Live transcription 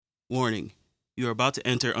Warning, you are about to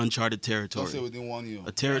enter uncharted territory. Don't say we didn't warn you.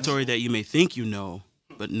 A territory that you may think you know,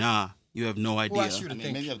 but you have no idea.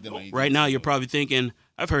 Many of them are idiots. Right now, you're probably thinking,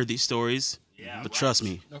 I've heard these stories, but trust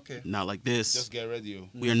me, Okay. not like this. Just get ready.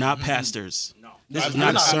 We are not pastors. No. This is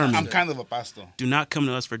not a sermon. I'm kind of a pastor. Do not come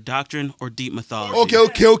to us for doctrine or deep mythology.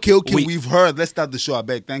 Okay. We- We've heard. Let's start the show, I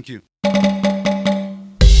beg. Thank you.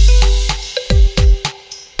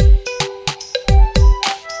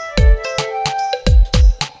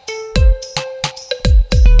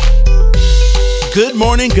 Good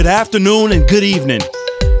morning, good afternoon, and good evening.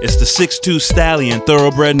 It's the 6'2 Stallion,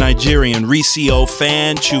 thoroughbred Nigerian, Ricio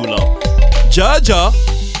Fan Chulo. Jaja.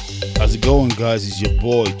 How's it going, guys? It's your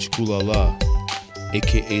boy, Chukulala,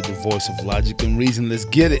 a.k.a. the voice of logic and reason. Let's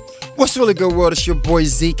get it. What's really good, world? It's your boy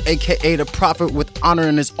Zeke, aka the prophet with honor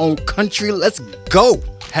in his own country. Let's go.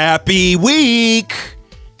 Happy week.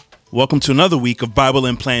 Welcome to another week of Bible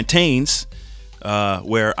and Plantains,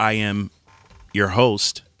 where I am your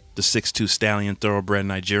host, the 6'2 Stallion, thoroughbred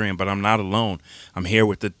Nigerian, but I'm not alone. I'm here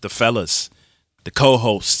with the fellas, the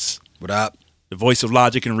co-hosts, What up? the voice of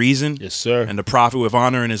logic and reason, Yes, sir. and the prophet with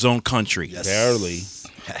honor in his own country. Yes.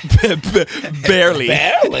 Barely.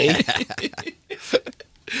 Barely.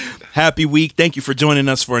 Happy week. Thank you for joining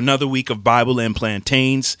us for another week of Bible and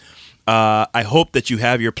Plantains. I hope that you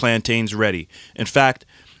have your plantains ready. In fact,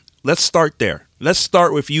 let's start there. Let's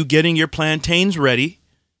start with you getting your plantains ready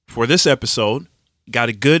for this episode. We got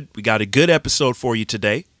a good episode for you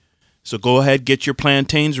today. So go ahead, get your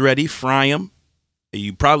plantains ready, fry them.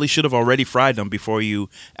 You probably should have already fried them before you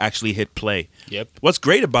actually hit play. Yep. What's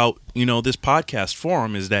great about, this podcast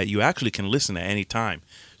forum is that you actually can listen at any time.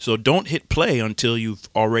 So don't hit play until you've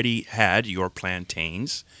already had your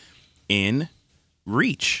plantains in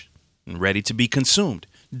reach and ready to be consumed.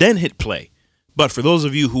 Then hit play. But for those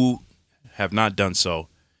of you who have not done so,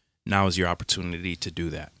 now is your opportunity to do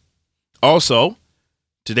that. Also,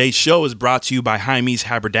 today's show is brought to you by Jaime's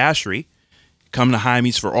Haberdashery. Come to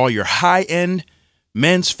Jaime's for all your high-end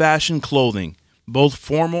men's fashion clothing, both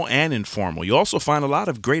formal and informal. You also find a lot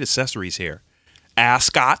of great accessories here.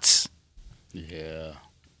 Ascots. Yeah.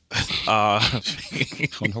 I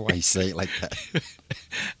don't know why you say it like that.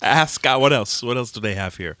 Ascot. What else? What else do they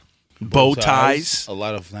have here? Bow ties. A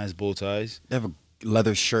lot of nice bow ties. They have a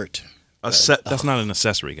leather shirt. That's not an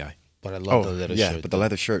accessory, guy. But I love the leather shirt. but the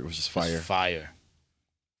leather shirt was just fire. It's fire.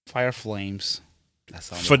 Fire flames. That's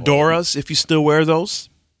how Fedoras, if you still wear those.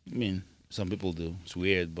 I mean, some people do. It's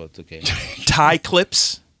weird, but okay. Tie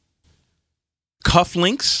clips.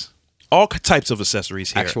 Cufflinks. All types of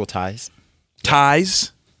accessories here. Actual ties.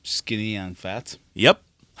 Ties. Skinny and fat. Yep.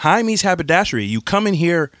 Jaime's Haberdashery. You come in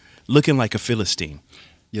here looking like a Philistine.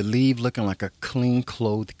 You leave looking like a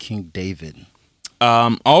clean-clothed King David.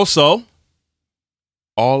 Also,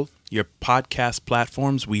 all your podcast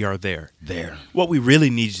platforms, we are there. There. What we really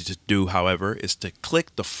need you to do, however, is to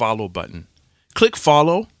click the follow button. Click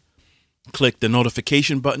follow. Click the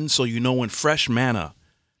notification button so you know when fresh manna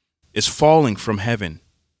is falling from heaven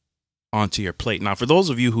onto your plate. Now, for those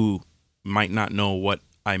of you who might not know what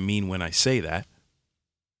I mean when I say that,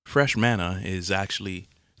 fresh manna is actually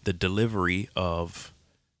the delivery of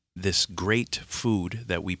this great food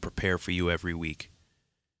that we prepare for you every week.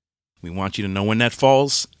 We want you to know when that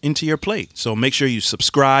falls into your plate. So make sure you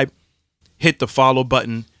subscribe, hit the follow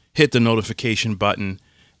button, hit the notification button,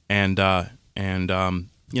 and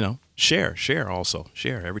share also.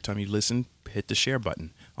 Share every time you listen. Hit the share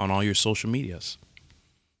button on all your social medias.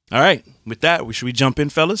 All right. With that, should we jump in,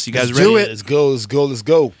 fellas? You guys Let's ready? do it. Let's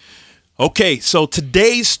go. Okay, so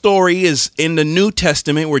today's story is in the New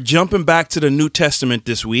Testament. We're jumping back to the New Testament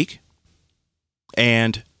this week.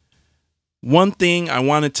 And one thing I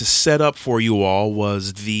wanted to set up for you all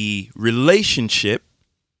was the relationship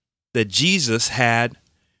that Jesus had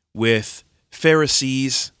with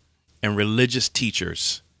Pharisees and religious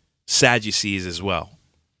teachers, Sadducees as well.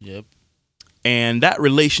 Yep. And that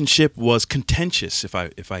relationship was contentious, if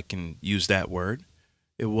I can use that word.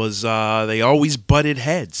 It was they always butted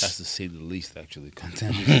heads. That's to say the least, actually.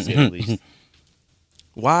 Contentious to say the least.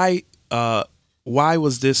 Why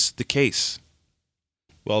was this the case?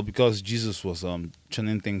 Well, because Jesus was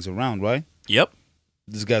turning things around, right? Yep.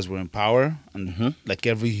 These guys were in power, and like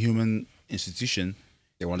every human institution,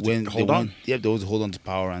 They wanted to hold on. Yeah, they always hold on to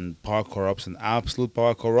power, and power corrupts, and absolute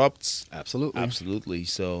power corrupts. Absolutely. Absolutely.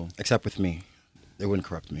 So, Except with me. They wouldn't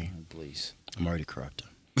corrupt me. please, I'm already corrupt.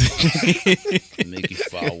 make you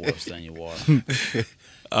far worse than you are.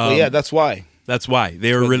 But yeah, that's why. That's why.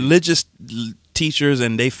 They were religious teachers,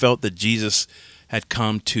 and they felt that Jesus had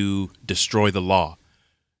come to destroy the law,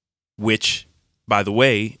 which by the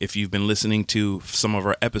way, if you've been listening to some of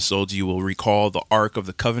our episodes, you will recall the Ark of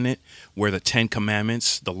the Covenant, where the 10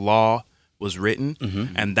 Commandments, the law, was written.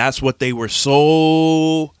 And that's what they were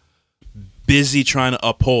so busy trying to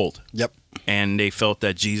uphold. Yep. And they felt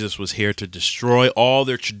that Jesus was here to destroy all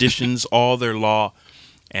their traditions, all their law,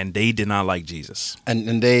 and they did not like Jesus.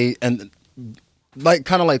 And like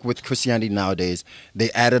kind of like with Christianity nowadays,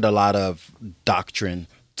 they added a lot of doctrine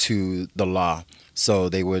to the law, so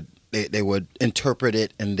they would interpret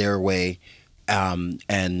it in their way,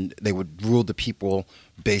 and they would rule the people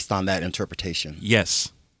based on that interpretation.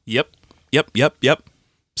 Yes. Yep.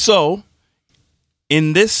 So,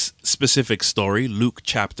 in this specific story, Luke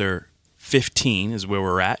chapter 15 is where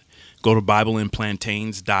we're at. Go to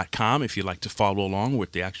BibleandPlantains.com if you'd like to follow along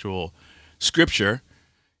with the actual scripture.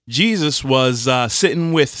 Jesus was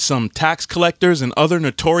sitting with some tax collectors and other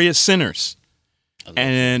notorious sinners.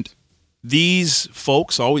 And these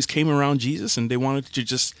folks always came around Jesus and they wanted to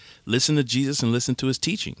just listen to Jesus and listen to his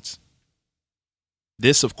teachings.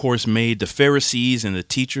 This, of course, made the Pharisees and the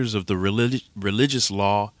teachers of the religious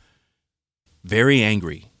law very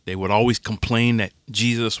angry. They would always complain that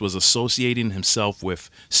Jesus was associating himself with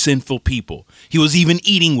sinful people. He was even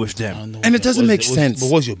eating with them. And it doesn't make sense.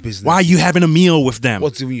 But what's your business? Why are you having a meal with them?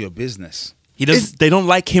 What's even your business? They don't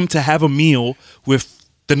like him to have a meal with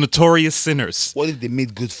the notorious sinners. What if they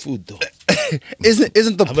made good food, though?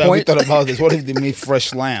 Isn't the Have we point? thought about this? What if they made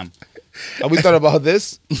fresh lamb? Have we thought about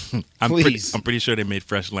this? I'm Please. pretty sure they made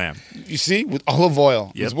fresh lamb. You see, with olive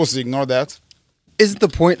oil. You're Yep. supposed to ignore that. Isn't the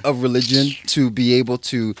point of religion to be able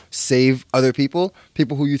to save other people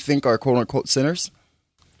who you think are quote unquote sinners?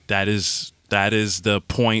 That is the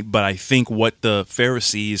point, but I think what the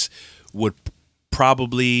Pharisees would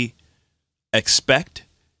probably expect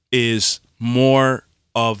is more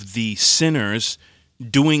of the sinners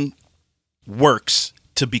doing works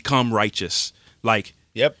to become righteous. Like,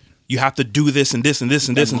 Yep. you have to do this and this and this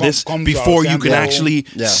and this and come- this come to our before you can temple. actually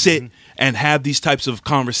Yeah. sit and have these types of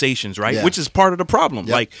conversations, right? Yeah. Which is part of the problem.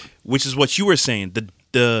 Yep. Like, which is what you were saying.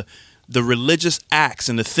 The religious acts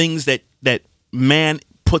and the things that man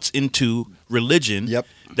puts into religion Yep.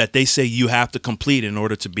 that they say you have to complete in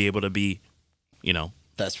order to be able to be,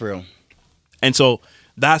 That's real. And so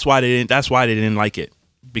that's why they didn't like it.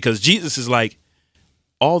 Because Jesus is like,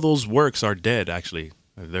 all those works are dead, actually.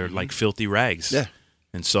 They're like filthy rags. Yeah.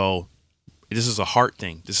 And so this is a heart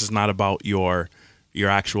thing. This is not about your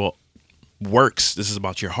actual works. This is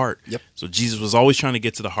about your heart. Yep. So Jesus was always trying to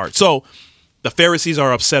get to the heart. So the Pharisees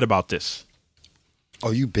are upset about this.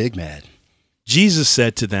 Oh, you big mad. Jesus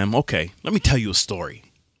said to them, okay, let me tell you a story.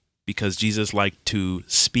 Because Jesus liked to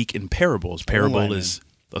speak in parables. Parable lie, is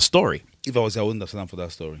a story. If I was, I wouldn't have sat down for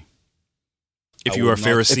that story. If I you were a would not-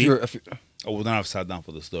 Pharisee, I would not have sat down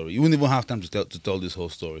for the story. You wouldn't even have time to tell this whole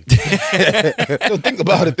story. So think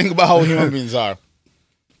about it. Think about how human beings are.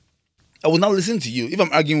 I will not listen to you. If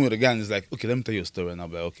I'm arguing with a guy and it's like, okay, let me tell you a story. And I'll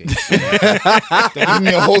be like, okay. Give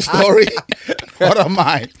me a whole story. What am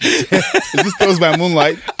I? Is this Tales by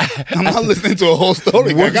Moonlight? I'm not listening to a whole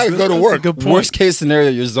story. I gotta go to work. Worst case scenario,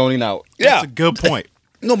 you're zoning out. Yeah. that's a good point.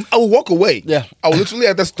 No, I will walk away. Yeah. I will literally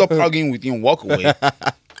either stop arguing with you and walk away,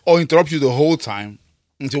 or interrupt you the whole time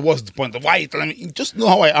until what's the point? Why are you telling me? Just know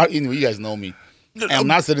how I argue. You guys know me. And I'm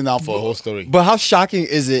not sitting down for a whole story. But how shocking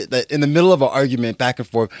is it that in the middle of an argument back and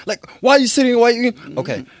forth, like, why are you sitting? Why are you?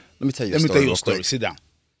 Okay, let me tell you. Let me tell you a real story. quick. Sit down.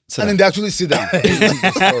 Sit And down. then they actually sit down.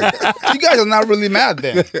 You guys are not really mad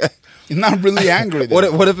then. You're not really angry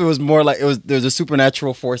then. What if it was more like there's a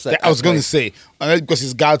supernatural force? I was going to say, because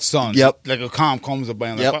it's God's son. Yep. Like a calm comes up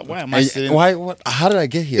and Yep. like, why am I And sitting? Why? What? How did I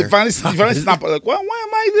get here? You finally snap like, why am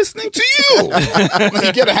I listening to you?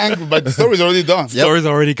 You get angry, but the story's already done. Story's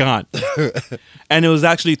already gone. And it was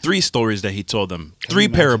actually 3 stories that he told them. 3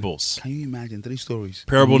 imagine? parables. Can you imagine 3 stories?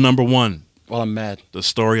 Parable number 1, Well, I'm mad. the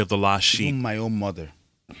story of the lost sheep. Even my own mother.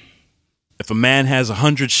 If a man has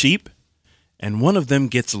 100 sheep and one of them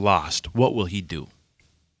gets lost, what will he do?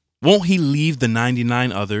 Won't he leave the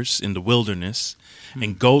 99 others in the wilderness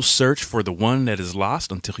and go search for the one that is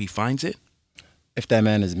lost until he finds it? If that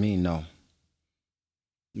man is me, no.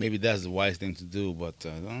 Maybe that's the wise thing to do, but I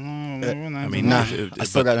don't know. I mean, Nah, if- I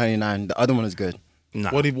still but- got 99. The other one is good. Nah.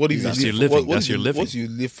 What if That's you your live, living. what That's if your you- living. What if you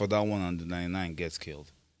live for that one and the 99 gets killed,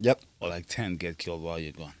 Yep. or like 10 get killed while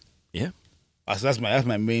you're gone? Yeah. So that's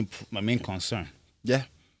my main concern. Yeah.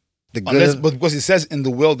 The good. Unless, but because it says in the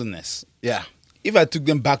wilderness. Yeah. If I took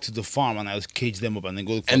them back to the farm and I was cage them up and then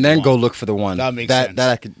go look for And the then one, go look for the one. That makes sense. That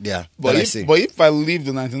I could. Yeah. But that I if, see. but if I leave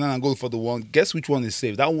the 99 and go look for the one, guess which one is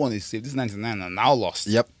saved? That one is saved. This 99 are now lost.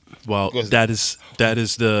 Yep. Well, Because- that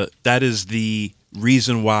is the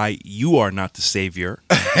reason why you are not the savior.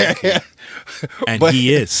 And But-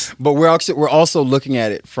 he is. But we're also looking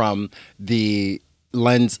at it from the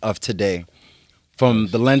lens of today, from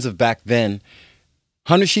the lens of back then.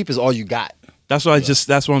 100 sheep is all you got. That's what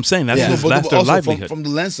that's what I'm saying. That's, Yeah. his, No, that's their also livelihood. from the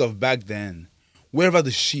lens of back then, wherever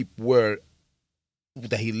the sheep were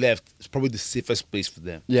that he left, it's probably the safest place for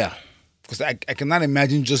them. Yeah, Because I cannot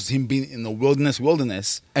imagine just him being in the wilderness,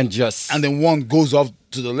 and and then one goes off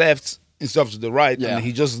to the left instead of to the right, Yeah. and then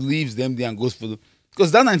he just leaves them there and goes for the.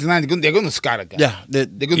 Because that 99, they're going to scatter, guys. yeah, They're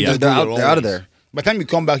going to Yeah. do their own they're out of ways. there. By the time you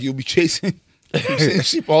come back, you'll be chasing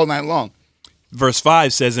sheep all night long. Verse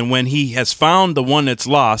 5 says, and when he has found the one that's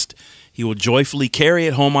lost, he will joyfully carry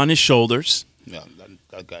it home on his shoulders. Yeah,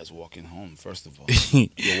 that guy's walking home. First of all,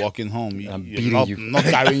 you're walking home. I'm You're beating not, you. not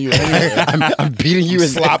carrying you anywhere. I'm beating you I'm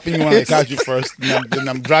and slapping you when I catch you first, then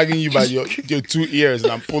I'm dragging you by your 2 ears,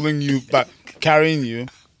 and I'm pulling you back, carrying you.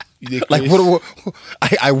 You dey Like crazy. what?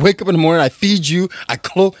 I wake up in the morning. I feed you. I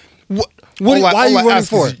clothe. What? Why All are I you running ask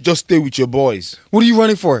for? is just stay with your boys. What are you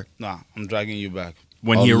running for? Nah, I'm dragging you back.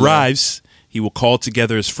 When Oh, he Lord. arrives, he will call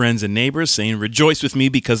together his friends and neighbors, saying, rejoice with me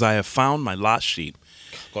because I have found my lost sheep.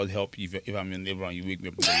 God help you if I'm your neighbor and you wake me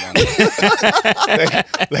up in the morning.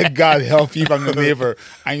 let God help you if I'm your neighbor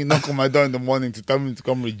and you knock on my door in the morning to tell me to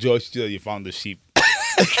come rejoice that you found the sheep.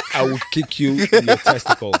 I will kick you in your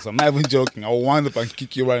testicles. I'm not even joking. I will wind up and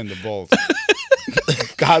kick you right in the balls.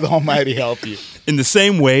 God Almighty help you. In the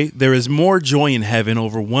same way, there is more joy in heaven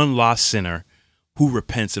over one lost sinner who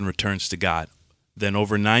repents and returns to God than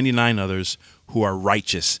over 99 others who are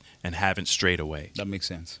righteous and haven't strayed away. That makes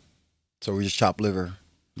sense. So we just chop liver.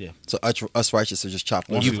 Yeah. So us righteous are just chopped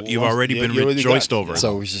liver. You've already been you already rejoiced got- over.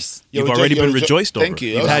 So we just You've You're already rejo- been you're rejo- rejoiced over. Thank you.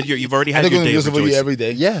 You've already had They're your going to day of rejoice over you rejoicing. every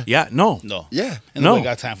day. yeah. Yeah, no. No. Yeah. And nobody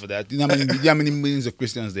got time for that. You know how many millions of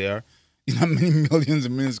Christians there are? You know how many millions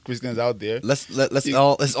and millions of Christians out there? Let's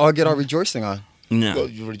all get our rejoicing on. No. Well,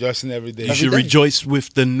 you're rejoicing every day. You should day. rejoice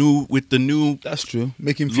with the new. That's true.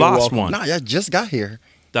 Make him feel Lost welcome. one. Nah, yeah, just got here.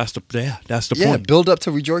 That's the Yeah, point. build up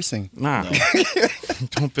to rejoicing. Nah,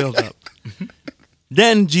 don't build up.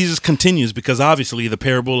 Then Jesus continues because obviously the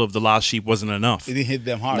parable of the lost sheep wasn't enough. It didn't hit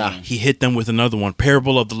them hard. Nah. man. He hit them with another one,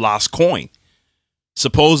 parable of the lost coin.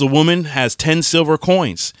 Suppose a woman has 10 silver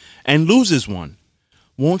coins and loses one.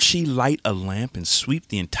 Won't she light a lamp and sweep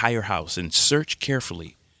the entire house and search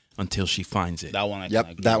carefully until she finds it? That one I can Yep,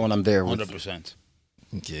 agree that with. one I'm there with. 100%.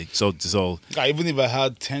 Okay, so God, even if I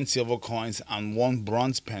had 10 silver coins and 1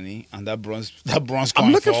 bronze penny, and that bronze coin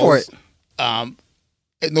I'm looking for falls,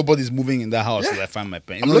 nobody's moving in that house till I find my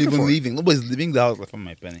penny. I'm Not looking even for it. leaving. Nobody's leaving the house till I find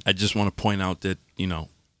my penny. I just want to point out that,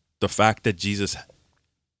 the fact that Jesus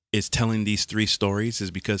is telling these 3 stories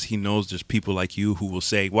is because he knows there's people like you who will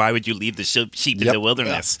say, why would you leave the sheep in Yep. the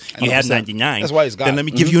wilderness? Yeah, You had 100%. 99. That's why he's God. Then let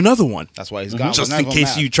me give you another one. That's why he's gone. Just We're in not case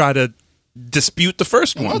even you mad. try to dispute the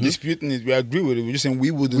first We're one. not disputing it. We agree with it. We're just saying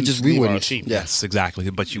we wouldn't we leave our wouldn't. sheep. Yeah. Yes, exactly.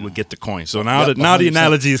 But you would get the coin. So now, Yep, now the 100%.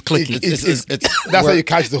 analogy is clicking. It's that's how you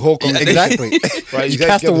catch the whole conversation. Exactly. Right? You guys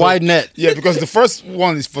cast get a the wide whole- net. Yeah, because the first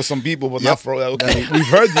one is for some people, but Yep. not for okay. We've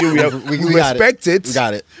heard you. We We got respect it. We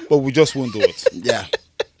got it. But we just won't do it. Yeah.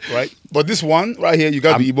 Right? But this one right here, you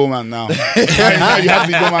got the Igbo man now. Now you have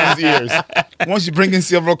the Igbo man's ears. Once you bring in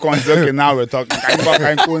silver coins, okay, now we're talking.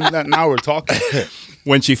 Now we're talking.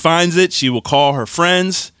 When she finds it, she will call her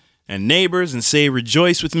friends and neighbors and say,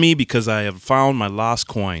 rejoice with me because I have found my lost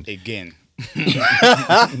coin. Again.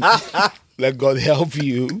 Let God help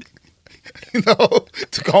you.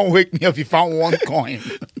 To come wake me up. You found 1 coin.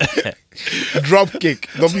 Drop kick,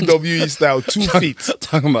 WWE style, 2 feet.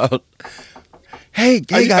 Talking about. Hey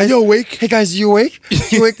Are guys. you awake? Hey guys, you awake?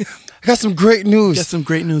 You awake? I got some great news. Got some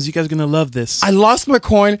great news. You guys are going to love this. I lost my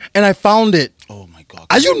coin and I found it. Oh my God.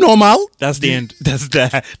 Are you normal? That's the end. That's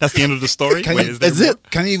the end of the story. Can Wait, you- is there That's more?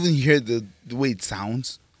 it. Can you even hear the way it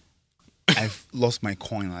sounds? I've lost my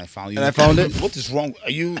coin and I found you. And I found it? What is wrong?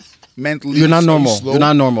 Are you mentally? You're not so normal. slow? You're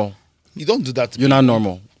not normal. You don't do that to You're me. not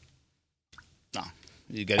normal. No.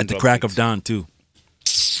 You get At the crack of dawn, too.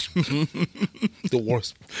 the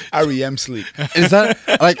worst. REM sleep. Is that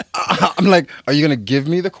like? I'm like, are you gonna give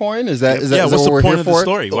me the coin? Is that? Is that? Yeah, is that what's the what we're point here of the for?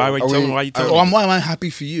 story? Why are you Are telling we- me? Why are you Oh, telling me? why am I happy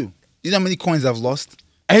for you? You know how many coins I've lost?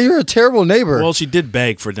 Hey, you're a terrible neighbor. Well, she did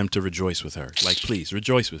beg for them to rejoice with her. Like, please,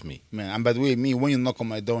 rejoice with me. Man, and by the way, me, when you knock on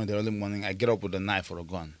my door in the early morning, I get up with a knife or a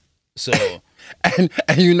gun. So, and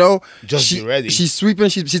you know, Just be ready. She's sweeping.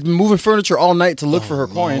 She's been moving furniture all night to look for her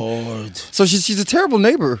coin. Lord. So she's a terrible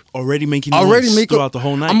neighbor. Already making Already noise make throughout the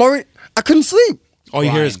whole night. I couldn't sleep. All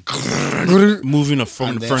you hear is Junior, moving of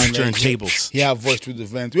And then- furniture then and tables. He have voice through the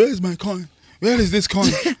vent. Where is my coin? Where is this coin?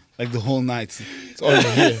 Like the whole night. It's all you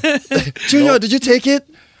hear. did you take it?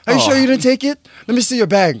 Are you sure you didn't take it? Let me see your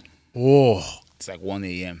bag. Oh, It's like 1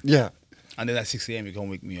 a.m. Yeah. And then at 6 a.m. you come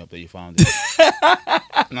wake me up that you found it.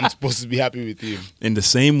 And I'm supposed to be happy with you. In the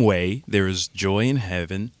same way, there is joy in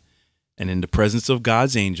heaven and in the presence of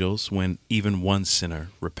God's angels when even one sinner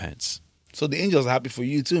repents. So the angels are happy for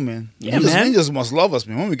you too, man. Yeah, angels, man. angels must love us,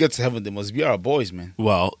 man. When we get to heaven, they must be our boys, man.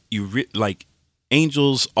 Well,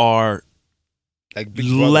 angels are Like big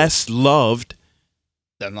brothers less loved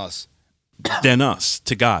than us. than us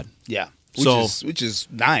to God. Yeah. Which is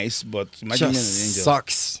nice, but imagine being an Just angel.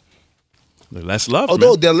 sucks. They're less loved.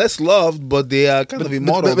 Although man. they're less loved, but they are kind of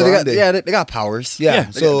immortal, But they aren't got, they? yeah, they got powers. Yeah, Yeah,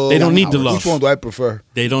 so they don't need the which love. one do I prefer?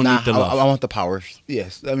 They don't Nah, need the love. I want the powers.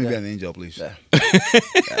 Yes, let me be an angel, please. Yeah.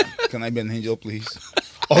 Can I be an angel, please?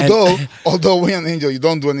 Although when you're an angel, you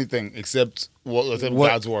don't do anything except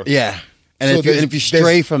God's work. Yeah. And So if you there's-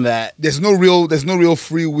 stray from that, There's no real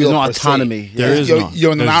free will. there's no per se. autonomy. There is you're, none.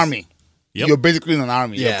 You're in an There's- army. Yep. You're basically in an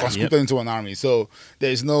army. Yeah. You're conscripted Yep. into an army. So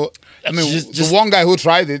there's no. I mean, Just- the one guy who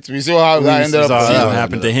tried it, we saw how that ended up. saw for how him. it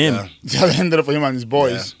happened to him. How it ended up for him and his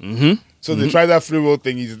boys. Mm-hmm. So they tried that free will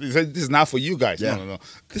thing. He said, "This is not for you guys. Yeah. No.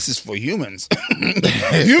 This is for humans.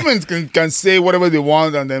 Humans can say whatever they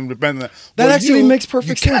want and then repent. That But actually makes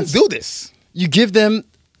perfect you can't sense. do this. you give them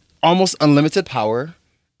almost unlimited power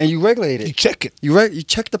and you regulate You it. check it. You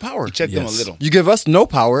check the power. Check them a Yes. little. You give us no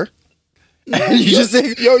power. And you just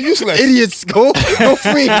say, You're useless. idiots, go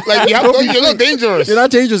free. Like you're not dangerous. You're not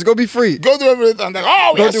dangerous. Go be free. Go do everything. And like,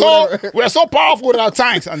 oh, Go do whatever. we're so powerful with our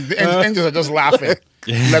tanks, and the angels are just laughing.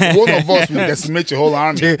 Like one of us will decimate your whole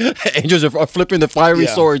army. Angels are flipping the fiery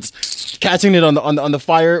Yeah. swords, catching it on the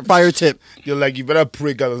fire tip. You're like, you better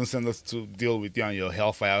pray God doesn't send us to deal with you and your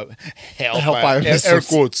hellfire Hellfire air missiles.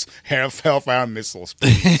 quotes, hellfire missiles.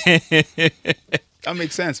 please. That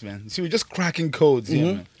makes sense, man. See, we're just cracking codes here,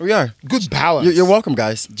 man. We are. Good balance. You're welcome,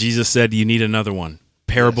 guys. Jesus said you need another one.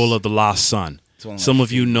 Parable Yes. of the lost son. It's one of my Some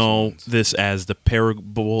of you favorite know ones. this as the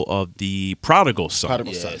parable of the prodigal son.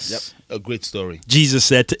 Prodigal Yes. son. A great story. Jesus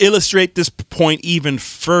said to illustrate this point even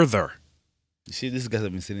further. You see, these guys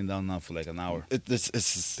have been sitting down now for like an hour. It's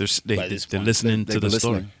They're this they're point, listening they've to the been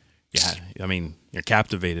story. listening. Yeah, I mean, you're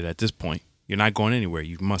captivated at this point. You're not going anywhere.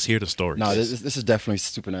 You must hear the story. no. This is definitely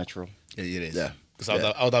supernatural. Yeah, it is. Yeah. Because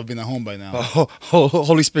I would have been at home by now.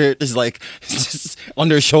 Holy Spirit is like just on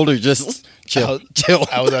their shoulder, just chill.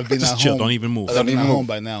 I would have been Just at chill. home. Don't even move. I would have been Don't at even home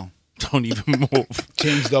by now. Don't even move.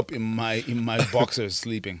 Changed up in my boxers,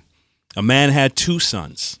 sleeping. A man had two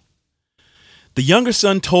sons. The younger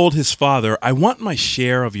son told his father, I want my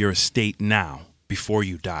share of your estate now, before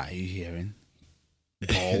you Are die. you hearing?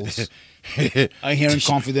 Balls. Are you hearing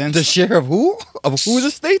confidence? The share of who? Of whose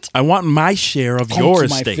estate? I want my share of Come your to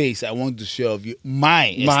my estate face. I want to share of you.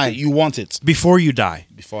 My My. estate. You want it before you die.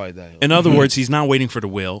 before I die. In other words, he's not waiting for the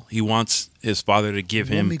will. He wants his father to give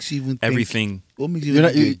What him makes you even think- everything. What makes you You're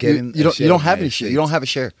not, think you, getting you, you don't a you don't of have my any share. estate? You don't have a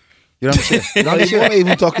share. You don't have a share. You don't have a What are share. you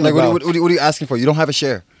even talking Like about? what are you asking for? You don't have a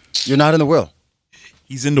share. You're not in the will.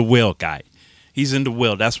 He's in the will, guy. He's in the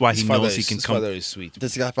will. That's why he knows he can his come. father is sweet.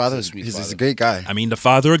 This guy, father, He's a sweet he's father. a great guy. I mean, the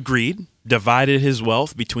father agreed, divided his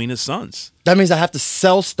wealth between his sons. That means I have to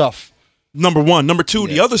sell stuff. Number one. Number two,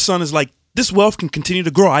 the Yeah. other son is like, this wealth can continue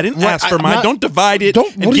to grow. I didn't Right, ask for I'm mine. not- Don't divide it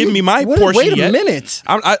Don't- and what do give you- me my wait- portion wait a yet. minute.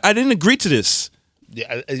 I didn't agree to this.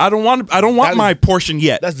 Yeah, I don't want That my is- portion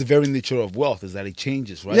yet. That's the very nature of wealth, is that it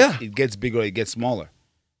changes, right? Yeah. It gets bigger, it gets smaller.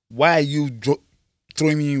 Why are you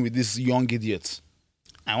throwing me in with these young idiots?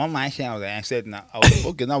 I want my share of that. I said, now,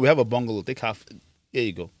 okay, now we have a bungalow. Take half. Here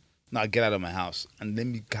you go. Now get out of my house. And let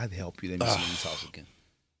me, God help you, let me see this house again.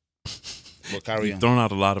 But carry You've on. thrown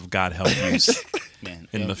out a lot of God help yous. Man,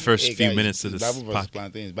 in you the first few guys, minutes of this Bible versus podcast.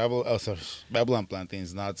 plantains. Bible and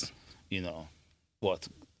plantains, not, what?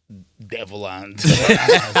 Devil and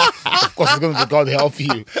of course it's going to be God help you.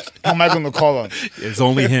 Who am I going to call on? It's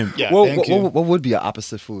only him. Yeah, What, thank what, you. what would be an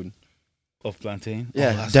opposite food? Of plantain? Oh,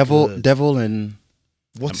 Yeah, that's devil, good. devil, and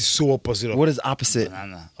What is so opposite of what is opposite?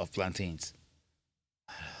 banana of plantains?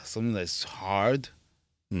 Something that's hard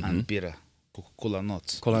Mhm. and bitter. Coca-Cola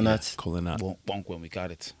nuts. Cola nuts. Calling out. Bonk when we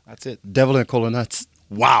got it. That's it. Devil and cola nuts.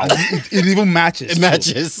 Wow. It even matches. It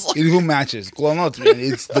matches. It even matches. Cola nuts, man.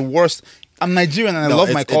 It's the worst. I'm Nigerian and I No, love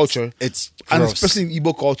it's- my culture. It's And gross. especially in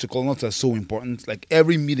Igbo culture, cola nuts are so important. Like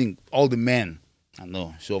every meeting, all the men, I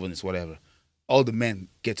know, chauvinist, whatever, all the men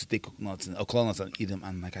get to take coconuts and cola nuts and eat them.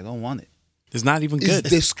 I'm like, I don't want it. It's not even It's good.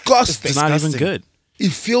 disgusting. It's not even disgusting. good.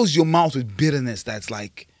 It fills your mouth with bitterness that's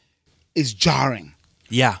like, it's jarring.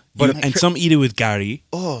 Yeah. But- and some eat it with gari.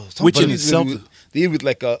 Oh, Which in somebody itself- they eat with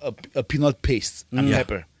like a peanut paste and Yeah.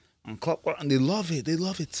 pepper. on clockwork, and they love it. They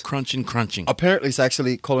love it. Crunching. Apparently, it's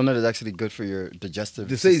actually cola nut is actually good for your digestive.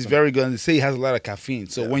 They say it's system. very good, and they say it has a lot of caffeine.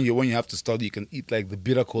 So when you have to study, you can eat like the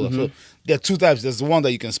bitter cola. So there are two types. There's the one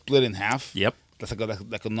that you can split in half. Yep. That's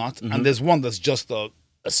like a nut, and there's one that's just a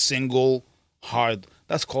single hard.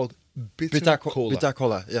 That's called bitter cola. Bitter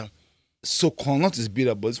cola, yeah. So cola nut is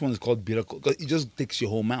bitter, but this one is called bitter cola because it just takes your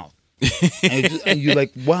whole mouth. and you're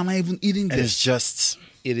like, why am I even eating And it's this? just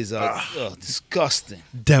It is disgusting.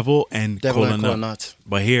 Devil and devil cola and nut. cola nut.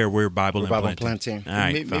 But here we're Bible, Bible and plantain. All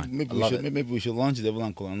right, maybe, fine. maybe we should launch devil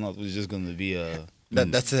and cola nut. It's just going to be a.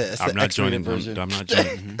 That's it. That's I'm the not X-rated joining. version. I'm not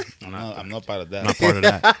joining. I'm not part of that. Not part of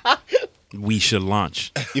that. We should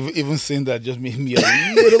launch. Even saying that just made me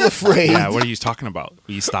a little afraid. Yeah, what are you talking about?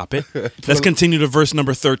 Will you stop it? Let's continue to verse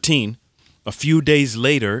number 13. A few days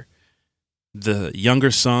later, the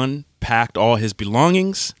younger son packed all his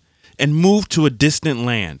belongings and moved to a distant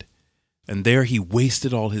land. And there he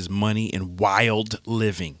wasted all his money in wild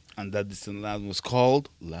living. And that distant land was called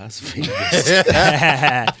Las Vegas.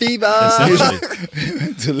 Fever.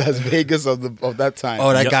 Essentially. To Las Vegas of that time.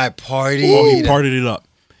 Oh, that Yep. guy partied. Oh, he parted it up.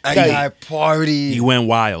 That Guy- guy partied. He went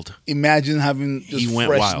wild. Imagine having just He went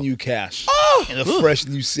fresh wild. new cash in a fresh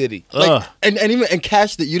new city. Ugh, and even and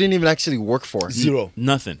cash that you didn't even actually work for. Zero.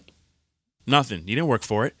 nothing. You didn't work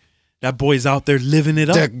for it. That boy's out there living it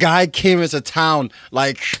The up. guy came into town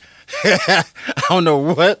like I don't know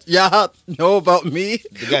what y'all know about me,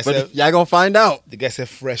 guy but said- y'all gonna find out. The guy said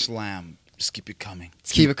fresh lamb. Just keep it coming.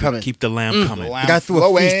 Let's keep it coming. Keep the lamb coming. The the lamb guy threw a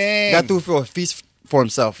flowing. feast. The guy threw a feast for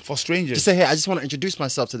himself. For strangers. Just say, hey, I just want to introduce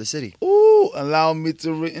myself to the city. Ooh, allow me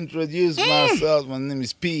to reintroduce myself. My name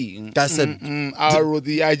is P. Guy said,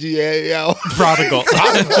 R-O-D-I-G-A-L. Prodigal.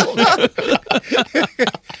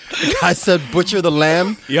 I said, butcher the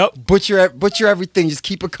lamb. Yep. Butcher everything. Just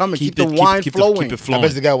keep it coming. Keep the wine flowing. Keep it I flowing.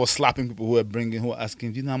 bet the guy was slapping people who were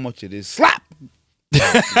asking, do you know how much it is? Slap! Say,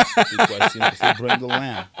 bring the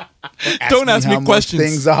lamb. Don't ask me how much questions.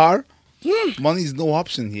 Things are. Money is no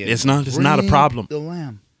option here. It's not a Bring problem. The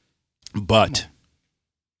lamb. But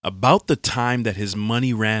about the time that his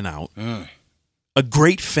money ran out, a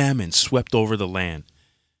great famine swept over the land,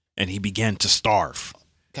 and he began to starve.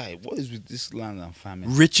 Guy, what is with this land and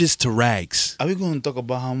famine? Riches to rags. Are we going to talk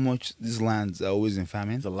about how much these lands are always in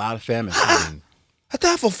famine? There's a lot of famine I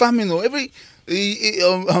thought for famine, though.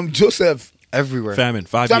 Joseph. everywhere. Famine.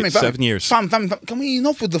 7 years. Famine. Can we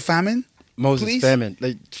enough with the famine? Moses, Please? famine.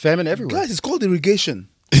 Like, famine everywhere. Guys, it's called irrigation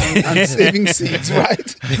and saving seeds,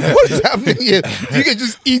 right? What is happening here? You can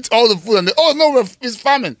just eat all the food and it's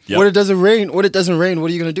famine. Yep. When it doesn't rain, what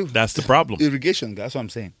are you gonna do? That's the problem. Irrigation, guys, that's what I'm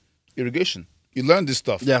saying. Irrigation. You learn this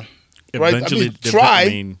stuff. Yeah. Right? Eventually,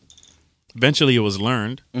 try. Eventually, it was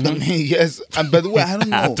learned I mean, yes. And by the way, I don't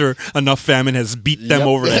know. after enough famine has beat them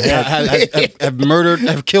over the head. have murdered,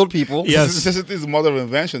 have killed people. Yes. Necessity is the mother of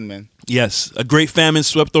invention, man. Yes, a great famine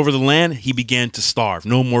swept over the land. He began to starve.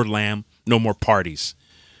 No more lamb, no more parties.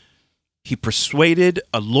 He persuaded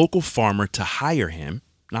a local farmer to hire him.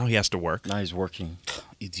 Now he has to work. Now he's working.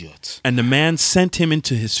 Idiot. And the man sent him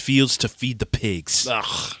into his fields to feed the pigs.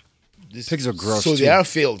 Pigs are gross, So too. there are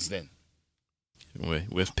fields then.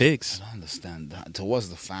 With pigs. I don't understand that. Towards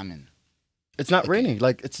the famine. It's not raining.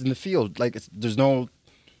 Like it's in the field. Like there's no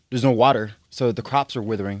water, so the crops are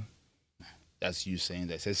withering. That's you saying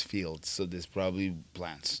that. It says fields, so there's probably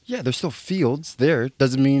plants. Yeah, there's still fields there.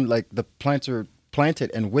 Doesn't mean like the plants are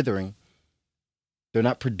planted and withering. They're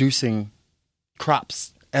not producing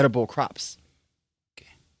crops, edible crops.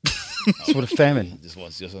 That's what a famine. Just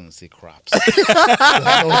want to say crops. I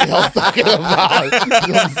don't know what the hell I'm talking about.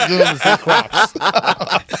 Just want to say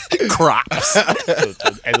crops.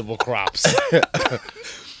 Crops. Edible crops.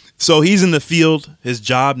 So he's in the field. His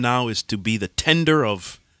job now is to be the tender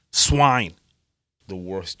of swine. The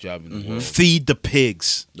worst job in the world. Feed the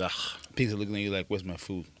pigs. Pigs are looking at you like, where's my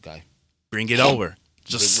food, guy? Bring it over.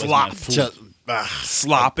 Just Where's slop. my food? Just,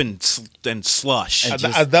 Slop and slush.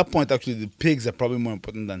 At that point, actually, the pigs are probably more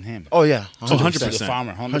important than him. oh yeah, 100%. The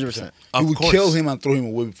farmer, 100%. 100%. He Of would course. kill him and throw him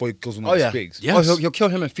away before he kills one of Oh his yeah. pigs. Yes. Oh, he'll kill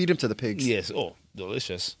him and feed him to the pigs. Yes. Oh,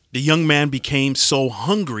 delicious. The young man became so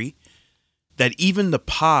hungry that even the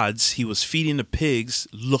pods he was feeding the pigs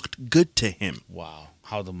looked good to him. Wow.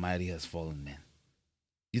 How the mighty has fallen, man.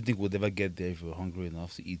 You think we'd ever get there if we were hungry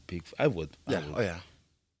enough to eat pig? I would. I Yeah. would. Oh yeah.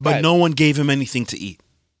 But Right. no one gave him anything to eat.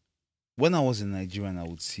 When I was in Nigeria and I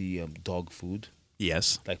would see dog food,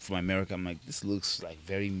 Yes. like from America, I'm like, this looks like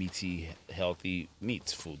very meaty, healthy meat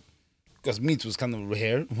food. Because meat was kind of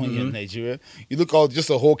rare when you're in Nigeria. You look at just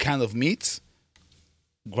a whole can of meat.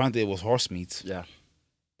 Granted, it was horse meat, Yeah.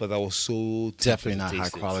 but that was so Definitely not tempted to high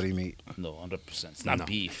taste it. quality meat. No, 100%. It's not No.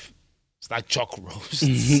 beef. It's like chalk roast.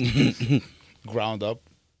 Ground up.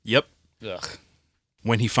 Yep. Ugh.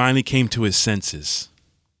 When he finally came to his senses,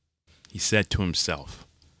 he said to himself,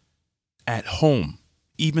 "At home,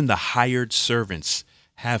 even the hired servants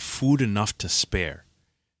have food enough to spare.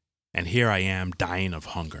 And here I am dying of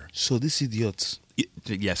hunger." So this idiot,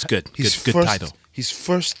 Yes, good. his Good first, title. His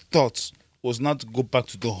first thought was not to go back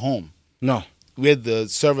to the home No. where the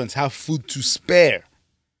servants have food to spare.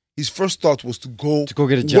 His first thought was to go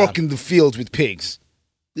get a job. work in the fields with pigs.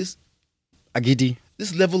 This Agidi.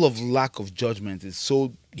 level of lack of judgment is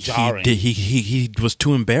so jarring. He was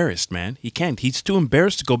too embarrassed, man. He can't. He's too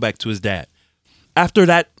embarrassed to go back to his dad. After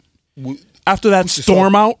that Would-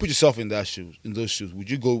 storm out, Put yourself in those shoes. Would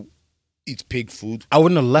you go eat pig food? I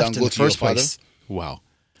wouldn't have left Then in go the to your first father? place. wow.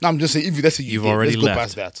 No, I'm just saying, if let's say You've did, already let's go left.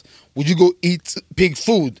 past that. Would you go eat pig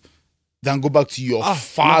food, then go back to your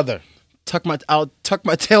father? I'll tuck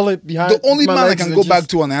my tail in behind. The only my man I legs can and go just- back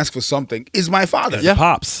to and ask for something is my father. It's the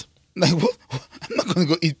pops. Like, what? I'm not going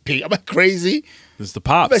to go eat pig. Am I crazy? It's the If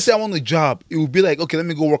I pops. say I want a job, it would be like, okay, let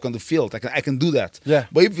me go work on the field. I can do that. Yeah.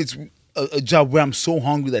 But if it's a job where I'm so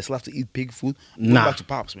hungry that I still have to eat pig food, Nah. go back to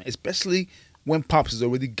Pops, man. Especially when Pops is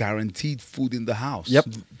already guaranteed food in the house. Yep.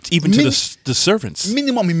 Even to Min- the servants.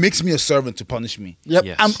 Minimum, he makes me a servant to punish me. Yep.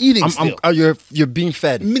 Yes. I'm eating still. You're being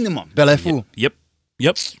fed. Minimum. Belefu.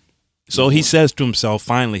 Yep. So he says to himself,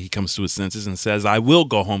 finally he comes to his senses and says, "I will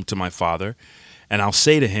go home to my father, and I'll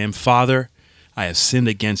say to him, Father, I have sinned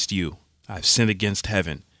against you. I've sinned against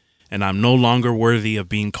heaven, and I'm no longer worthy of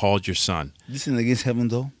being called your son." This sin against heaven,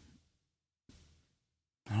 though,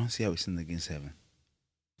 I don't see how we sin against heaven.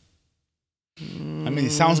 I mean,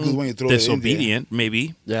 it sounds good when you throw it in there. Disobedient,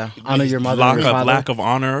 maybe. Yeah. Honor your mother and your father. Lack of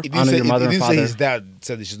honor. It didn't, Honor say, your mother it and didn't say father. his dad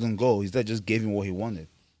said he shouldn't go. His dad just gave him what he wanted.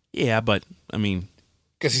 Yeah, but I mean,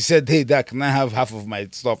 Because he said, hey, Dad, can I have half of my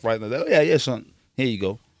stuff right now? Oh, yeah, son. Here you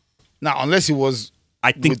go. Now, unless he was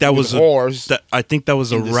I think with- that with was whores I think that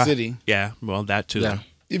was in a the ra- city. Yeah, well, that too. Yeah.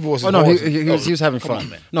 If it was Oh no, whores, he was having come fun. on,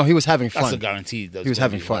 man. No, he was having That's a fun. guarantee. He was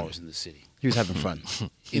having fun. In the city. He was having fun.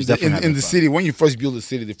 He was In definitely having the fun. city, when you first build a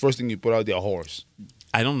city, the first thing you put out there are whores.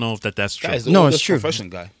 I don't know if that's true. Guys, the No, oldest it's true. profession,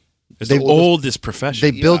 guy. It's they- the oldest profession.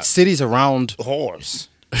 They built cities around. Whores.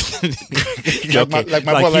 Okay. Like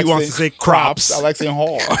my Like boy he likes wants to say crops. I like saying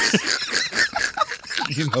whores.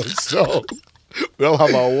 So we all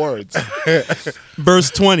have our words. Verse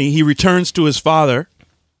 20, he returns to his father.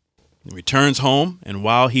 He returns home, and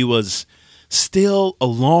while he was still a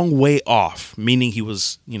long way off, meaning he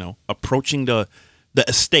was, approaching the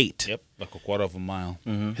estate, Yep, like a quarter of a mile.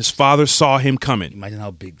 his father saw him coming. Imagine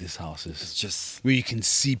how big this house is. It's just Where you can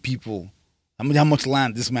see people. I mean, how much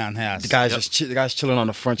land this man has. the guy's chilling on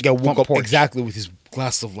the front The guy woke front up porch. exactly with his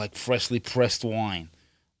glass of like freshly pressed wine,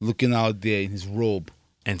 looking out there in his robe,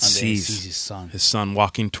 And then he sees his son.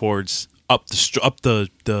 walking towards up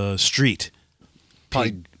the street.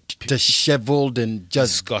 Probably disheveled and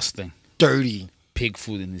just Disgusting. dirty, Pig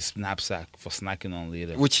food in his knapsack for snacking on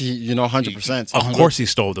later. which he 100%. Of course, he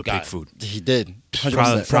stole the Got pig it. food. he did.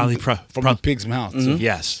 100%. From the pig's mouth. Too.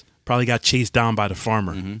 Yes, probably got chased down by the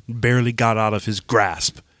farmer. Barely got out of his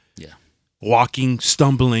grasp. Yeah. Walking,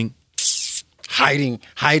 stumbling.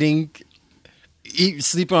 hiding,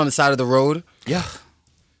 sleeping on the side of the road. Yeah.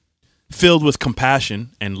 Filled with compassion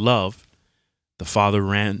and love, the father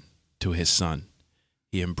ran to his son.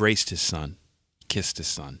 He embraced his son, kissed his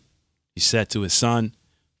son. He said to his son,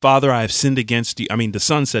 Father, I have sinned against you. The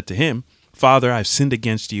son said to him, Father, I have sinned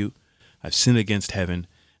against you. I've sinned against heaven.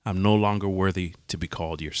 I'm no longer worthy to be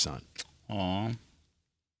called your son. Aw.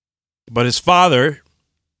 But his father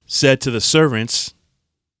said to the servants,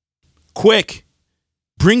 Quick,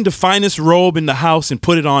 bring the finest robe in the house and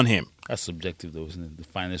put it on him. That's subjective, though, isn't it? The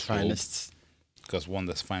finest. Finest. Because one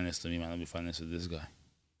that's finest to me might not be finest to this guy.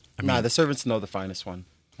 Nah, the servants know the finest one.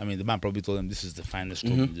 I mean, the man probably told him this is the finest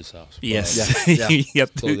robe in this house. But Yes. Yeah, yeah.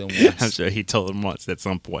 Yep. Told him once. I'm sure he told him once at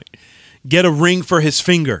some point. Get a ring for his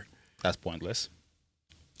finger. that's pointless.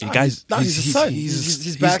 And guys, he's a son.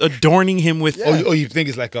 He's back. adorning him with. Oh, you think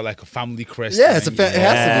it's like a family crest? Yeah, it's thing? it has to be.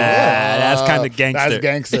 Yeah. That's kind of gangster. That's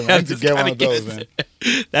gangster, man. I need to get one of those, man.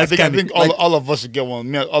 That's I kind think of all of us should get one.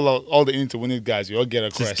 Me, all the interwinning guys, you all get a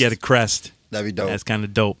crest. just get a crest. That'd be dope. That's kind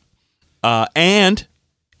of dope. And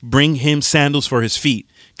bring him sandals for his feet.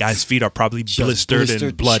 Guy's feet are probably blistered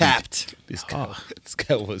and bloody. chapped. This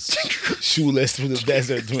guy was shoeless through the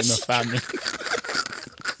desert doing the famine.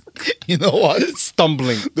 You know what?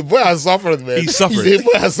 Stumbling. The boy has suffered, man. He suffered. The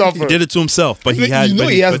boy has suffered. He did it to himself, but he had. You know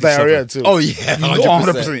but he has but suffered. diarrhea too. Oh yeah, You know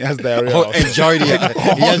 100% he has diarrhea. Oh, and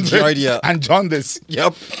giardia. He has giardia. And jaundice.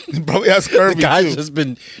 Yep. He probably has The scurvy guy's too. just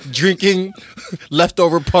been drinking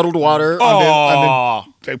leftover puddled water. Oh,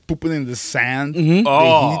 Like pooping in the sand. Mm-hmm. The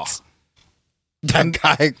Oh. heat. That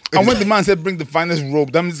guy. And when the man said, bring the finest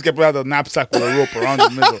rope, that means he kept out the knapsack with a rope around the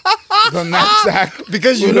middle. The knapsack.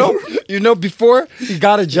 Because you know, before he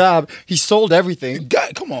got a job, he sold everything.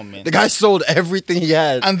 Guy, come on, man. The guy sold everything he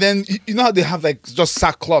had. And then, you know how they have like just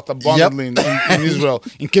sackcloth abundantly in Israel,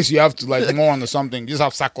 in case you have to like mourn or something. You just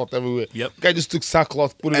have sackcloth everywhere. Yep. Guy just took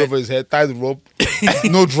sackcloth, put it over his head, tied the rope,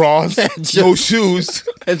 no drawers, no shoes,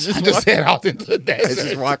 and just and just walk- head out into the and desert.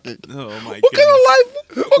 just walking. oh my What kind of life?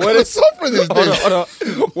 What kind of if- suffering is this? Hold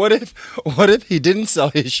on. What if he didn't sell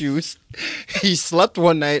his shoes? He slept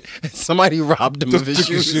one night and somebody robbed him Just of his took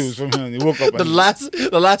his shoes. shoes from him. And he woke up. The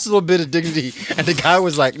last little bit of dignity, and the guy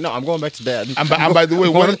was like, "No, I'm going back to bed." And by the way,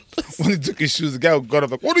 when he took his shoes, the guy got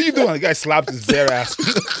up like, "What are you doing?" And the guy slapped his bare ass.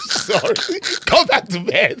 Sorry, go back to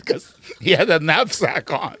bed because he had a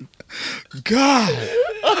knapsack on. God,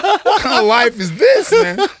 what kind of life is this,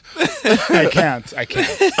 man? I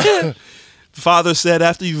can't. Father said,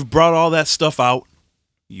 after you've brought all that stuff out,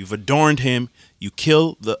 you've adorned him, you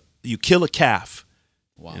kill a calf,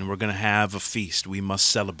 and we're gonna have a feast. We must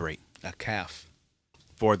celebrate. A calf.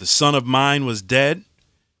 For the son of mine was dead,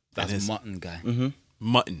 That's his- mutton guy.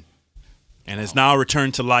 mutton, and has now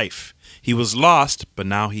returned to life. He was lost, but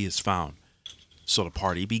now he is found. So the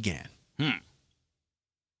party began.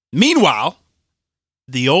 Meanwhile,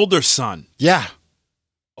 the older son Yeah,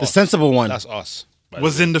 the sensible one That's us. by the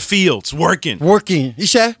was way. in the fields working. working.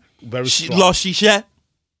 Isha, very strong. Lo Shisha,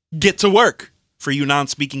 get to work for you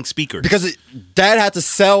non-speaking speakers. because Dad had to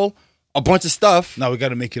sell a bunch of stuff. Now we got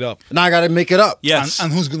to make it up. Now I got to make it up. Yes,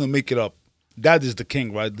 And who's gonna make it up? Dad is the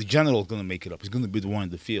king, right? The general's gonna make it up. He's gonna be the one in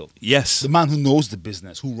the field. yes, The man who knows the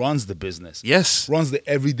business, who runs the business. yes. Runs the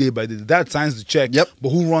everyday by day. Dad signs the check. Yep. But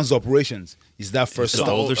who runs the operations? Is that first It's son.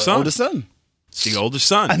 the older son. Older son. It's the older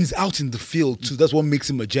son. And he's out in the field too. That's what makes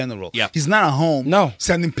him a general. Yeah. He's not at home No.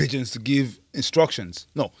 sending pigeons to give instructions.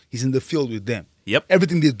 No, he's in the field with them. Yep.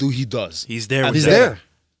 Everything they do, he does. He's there. And with he's them. there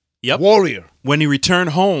Yep. Warrior. When he returned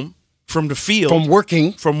home from the field, from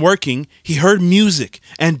working. from working, he heard music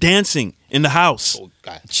and dancing in the house. Oh,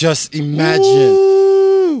 God. Just imagine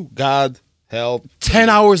Ooh, God help. 10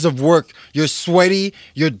 hours of work. You're sweaty.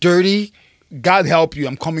 You're dirty. God help you.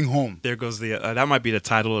 I'm coming home. There goes the. That might be the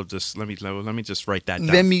title of this. Let me just write that down.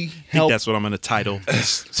 Let me I think help. that's what I'm going to title.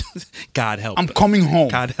 God help. I'm coming home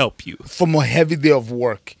God help you. from a heavy day of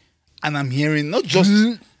work. And I'm hearing not just.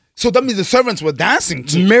 So that means the servants were dancing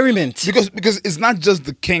too. Merriment. Because it's not just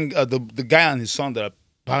the king, the guy and his son that are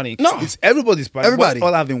partying. No. It's everybody's partying. Everybody.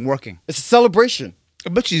 All have been working. It's a celebration. I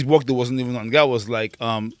bet you his work that wasn't even on. The guy was like,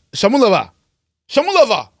 Shamulava.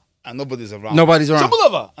 And nobody's around. Nobody's around.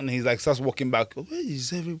 Shamulava. And he's like, starts walking back. Where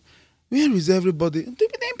is everybody?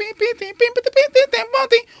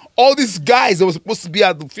 All these guys that were supposed to be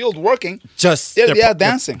at the field working, Just they are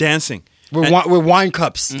dancing. Dancing. with, And with wine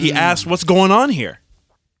cups. he asked, "What's going on here?"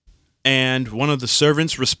 And one of the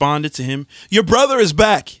servants responded to him, "Your brother is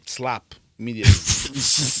back." Slap. Immediately.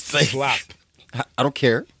 Slap. I don't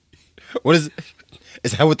care. What is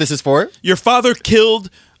that what this is for? Your father killed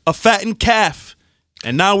a fattened calf,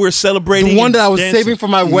 and now we're celebrating. The one and that I was dancing. saving for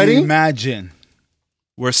my wedding? Imagine.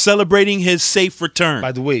 We're celebrating his safe return.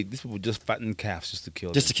 By the way, these people just fatten calves just to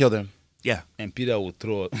kill Just them. to kill them. Yeah. And Peter would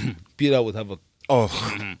throw it. Peter would have a Oh,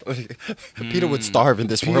 Peter would starve in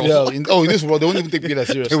this Peter, world. in this world, they won't even take Peter They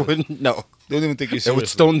seriously. wouldn't. No, They won't even take you they seriously. would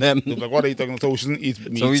stone them. They're like, what are you talking about? We shouldn't eat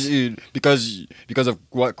meat. So because of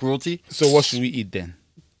what cruelty? So what should we eat then?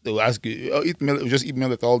 They will ask you, eat millet, just eat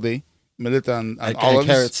millet all day? Millet and And olives?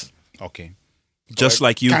 carrots. Okay. Just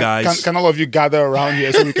like you guys. Can all of you gather around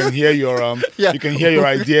here so we can hear your Yeah. you can hear your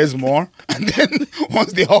ideas more? And then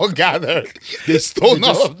once they all gather, they stone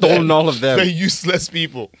all of them. Stone all of them. They're useless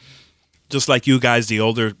people. Just like you guys, the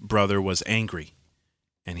older brother was angry,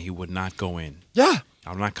 and he would not go in. Yeah.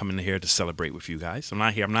 I'm not coming here to celebrate with you guys. I'm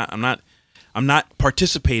not here. I'm not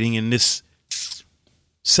participating in this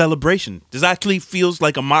celebration. This actually feels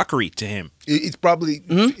like a mockery to him. It's probably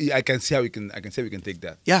I can see how we can take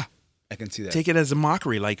that. Yeah. I can see that. Take it as a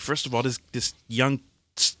mockery. Like, first of all, this young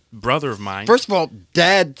brother of mine. First of all,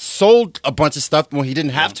 Dad sold a bunch of stuff when he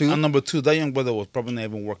didn't have to. And number 2, that young brother was probably not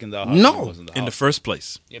even working that hard. No. when he was in the in the house. first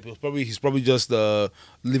place. Yeah, but he's probably just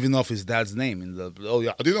living off his dad's name. In the do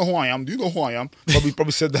you know who I am? Do you know who I am?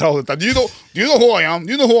 Probably said that all the time. Do you know who I am?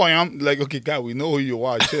 Do you know who I am? Like, okay, guy, we know who you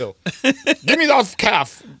are. Chill. Give me that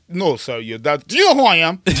calf. No, sir, your dad. Do you know who I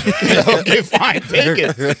am? Okay, fine, take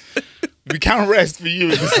it. We can't rest for you in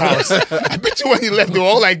this house. I bet you when he left, they were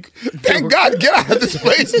all like, "Thank God, get out of this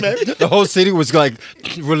place, man." The whole city was like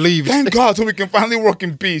relieved. Thank God, so we can finally work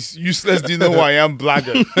in peace. Useless, do you know who I am,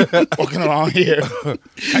 blagger, walking around here.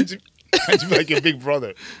 Can't you be like your big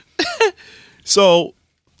brother? So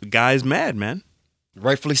the guy's mad, man.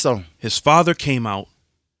 Rightfully so. His father came out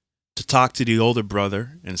to talk to the older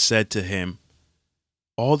brother and said to him,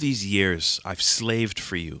 "All these years I've slaved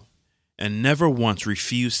for you and never once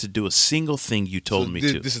refused to do a single thing you told me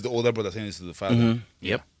to." This is the older brother saying this to the father. Mm-hmm.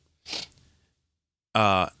 Yep.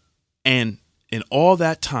 And in all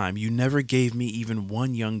that time, you never gave me even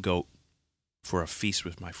one young goat for a feast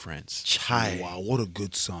with my friends. Chai. Wow, what a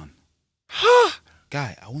good son.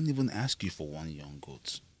 Guy, I won't even ask you for one young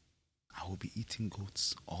goat. I will be eating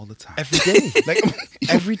goats all the time. Every day. Like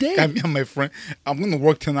Every day. Me and my friend, I'm going to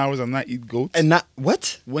work 10 hours and not eat goats. And not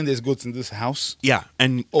what? When there's goats in this house, Yeah,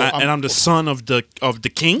 and Oh, I'm the son of the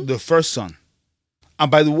king. the first son. And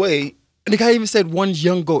by the way, And the guy even said one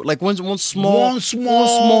young goat, like one small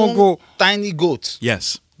small goat. tiny goat.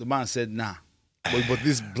 Yes. The man said, "Nah." But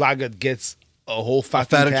this blackguard gets a whole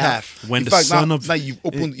fattened calf. calf. When In the fact, son now, of- now you've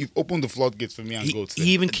opened the floodgates for me and He, goats.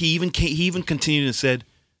 he even continued and said,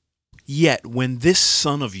 "Yet when this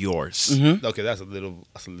son of yours," Okay, that's a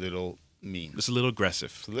little mean. it's a little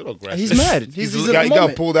aggressive, It's a little aggressive. He's mad. He's in the you gotta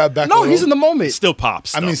moment. pull that back. a No, little. he's in the moment. still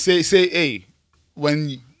pops. I mean, though. say, hey,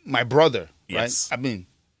 when my brother, Yes. right? I mean,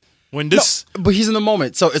 when this, But he's in the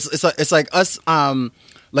moment. So it's like us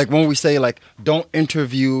like when we say like don't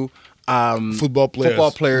interview football players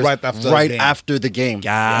right right after the game.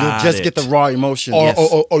 Got You'll just get it. the raw emotion. or, Yes.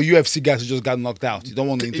 or UFC guys who just got knocked out. You don't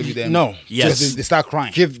want to interview them. No. Yes. Just they start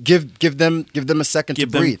crying. give them a second give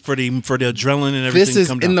to them breathe. for the adrenaline and everything. This is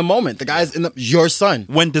come in down. the moment. The guy's in the your son.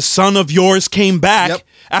 When the son of yours came back Yep.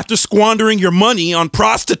 after squandering your money on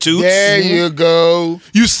prostitutes, There you go.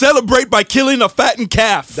 you celebrate by killing a fattened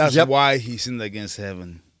calf. That's Yep. why he sinned against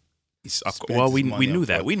heaven. Well, we his money knew on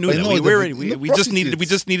that. God. We knew But that. no, We the- were already, the we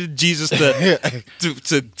just needed Jesus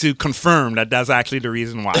to confirm that that's actually the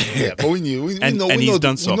reason why. Yeah, but we knew. We And- know. and we he's know.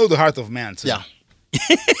 done We so. know the heart of man. Too. Yeah.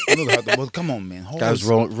 We know the heart of, but come on, man. Guy was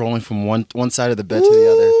Horrors- rolling from one side of the bed to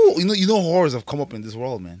the other. Ooh, you know, horrors have come up in this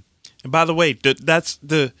world, man. And by the way, that's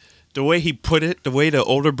the way he put it, the way the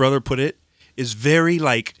older brother put it, is very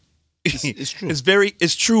like It's true.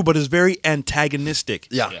 It's true, but it's very antagonistic.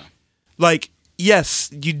 Yeah. Yeah. Like, yes,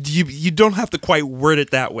 you don't have to quite word it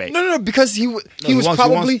that way. No, because he he was wants-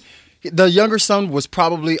 probably the younger son was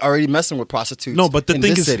probably already messing with prostitutes. No, but the in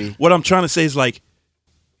thing this is, city. what I'm trying to say is like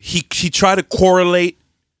he tried to correlate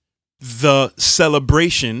the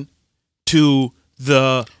celebration to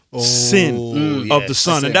the sin of the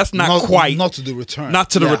son, and that's not quite not to the return. not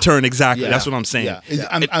to the Yeah. return exactly. Yeah. That's what I'm saying.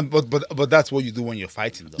 Yeah. But that's what you do when you're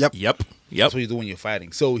fighting, though. Yep. Yep. That's what you do when you're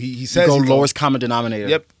fighting. So he says Go he goes- lowest common denominator.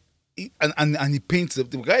 Yep. And he paints the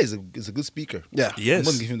guy is a good speaker. Yeah. Yes. I'm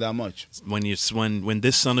gonna give him that much. When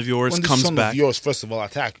this son of yours When the comes son back of yours, first of all,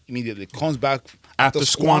 attack immediately. Comes back after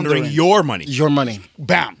squandering your money, Your money.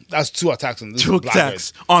 Bam! That's 2 attacks on this two blackguard.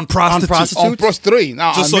 attacks on prostitutes, prostitutes. On plus 3.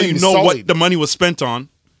 Now, just so our name you is know solid. what the money was spent on.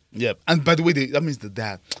 Yep. And by the way, that means the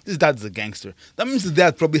dad. This dad is a gangster. That means the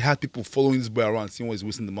dad probably had people following this boy around, seeing what he's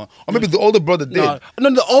wasting the money. Or maybe the older brother did. No,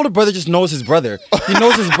 the older brother just knows his brother. He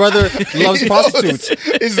knows his brother loves prostitutes.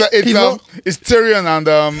 It's Tyrion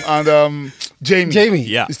and Jamie. Jamie.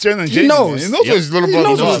 Yeah. It's Tyrion and He Jamie. knows. Man. He knows Yep. what his little He brother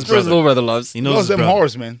knows what loves. his little brother loves. He He knows knows his them brother.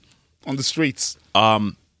 horrors, man. On the streets.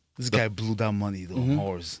 This guy blew that money, though, on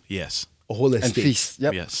horrors. Yes. A whole And estate. feast.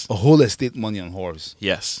 Yep. Yes. A whole estate money on horrors.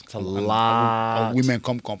 Yes. It's a lot. Women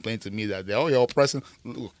come complain to me that you're oppressing.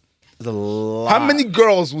 Look, It's a lot. how many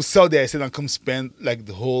girls will sell their estate and come spend like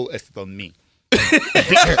the whole estate on me?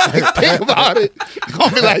 Think about it. You're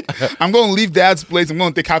gonna be like, I'm gonna leave dad's place. I'm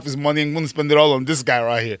gonna take half his money. I'm gonna spend it all on this guy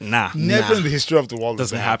right here. Nah. Never Nah. in the history of the world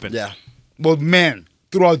Doesn't does that happen. Yeah. But men,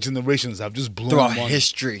 throughout generations, have just blown Throughout money,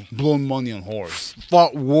 history. blown money on whores.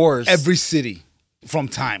 Fought wars. Every city, from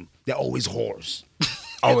time, they're always whores.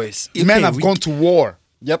 Always. Men have gone to war.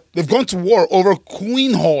 Yep. They've gone to war over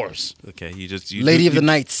queen whores. Okay. You Lady of the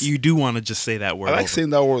Nights. You do want to just say that word. I like over. saying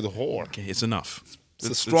that word, whore. Okay, it's enough. It's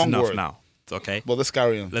a strong enough word. now. Okay. But let's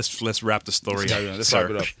carry on. Let's wrap the story Let's up. carry on. Let's sir.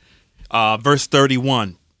 wrap it up. Verse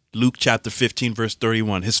 31, Luke chapter 15, verse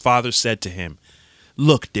 31. His father said to him,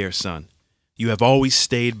 Look, dear son, you have always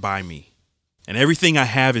stayed by me, and everything I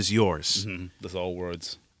have is yours. That's all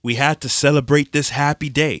words. We had to celebrate this happy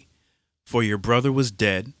day, for your brother was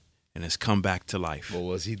dead and has come back to life. But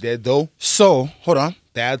was he dead though? So, hold on.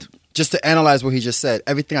 Dad? Just to analyze what he just said,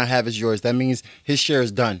 everything I have is yours. That means his share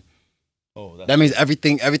is done. Oh, That means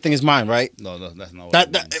everything is mine, right? no, that's not what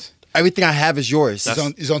it means. Everything I have is yours.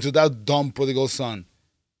 It's until that dumb prodigal son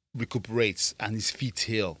recuperates and his feet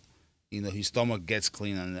heal. You know, his stomach gets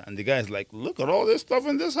clean, and the guy's like, look at all this stuff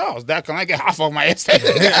in this house. Dad, can I get half of my estate?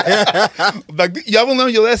 Like, you haven't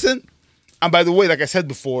learned your lesson? And by the way, like I said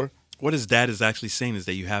before, What his dad is actually saying is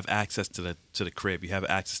that you have access to the crib. You have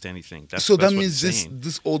access to anything. That's so that what means he's saying.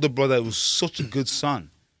 this older brother was such a good son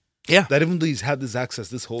Yeah. that even though he's had this access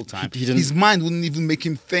this whole time, He didn't- his mind wouldn't even make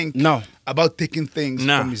him think No. about taking things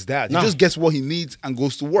Nah. from his dad. No. He just gets what he needs and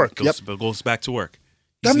goes to work. Goes back to work.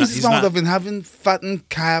 That He's means not- this man would have been having fattened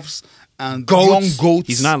calves and Goats. young goats.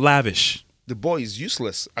 He's not lavish. The boy is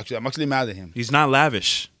useless. Actually, I'm actually mad at him. He's not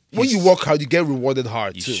lavish. When you work hard, you get rewarded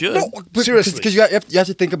hard You too. should. No, Seriously. because you have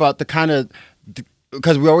to think about the kind of,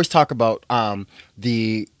 because we always talk about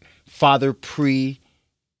the father pre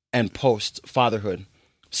and post fatherhood.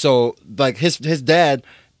 So like his dad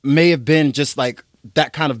may have been just like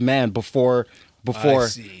that kind of man before, I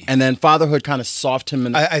see. and then fatherhood kind of softened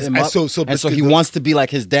him, him up, so and so because he wants to be like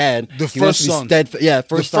his dad. The He wants first to be sons, steadfast.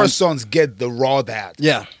 the first sons get the raw dad.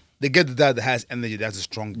 Yeah. They get the dad that has energy, that's a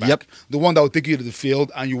strong back. Yep. The one that will take you to the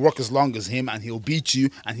field and you work as long as him and he'll beat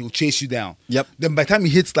you and he'll chase you down. Yep. Then by the time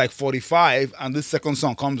he hits like 45 and this second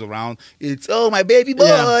son comes around, it's, oh, my baby boy.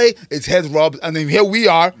 Yeah. It's head rubbed. And then here we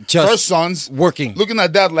are, Just first sons, working. looking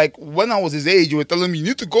at that like when I was his age, you were telling me you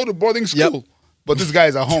need to go to boarding school. Yep. But this guy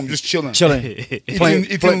is at home just chilling.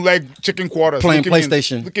 Eating like chicken quarters. playing Looking me in-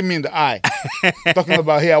 PlayStation. Look at me in the eye. Talking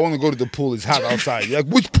about, hey, I want to go to the pool. It's hot outside. You're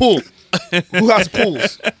like, which pool? Who has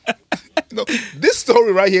pools? No, this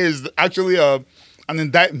story right here is actually an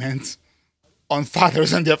indictment on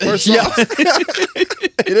fathers and their first sons. Yeah.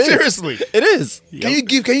 It is. Seriously. It is. Can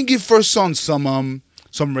you give first sons some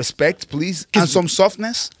respect, please, and some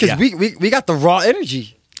softness? Because Yeah. we got the raw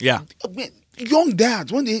energy. Yeah. I mean, young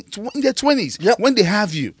dads when they in their 20s, Yep. when they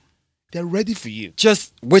have you, they're ready for you.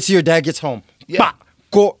 Just wait till your dad gets home. Yeah. Bah,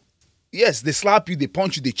 go. Yes, they slap you, they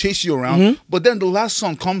punch you, they chase you around. But then the last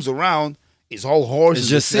son comes around, it's all horse,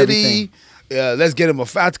 It's it's just the city. Let's get him a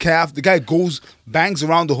fat calf. The guy goes, bangs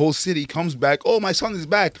around the whole city, comes back. Oh, my son is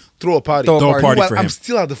back. Throw a party. Throw a Throw a party Meanwhile, for I'm him.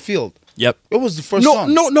 still at the field. Yep. It was the first No,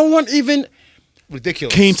 son. no one even.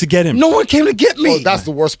 Ridiculous. Came to get him. No one came to get me. Oh, that's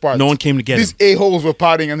the worst part. No one came to get These him. a-holes were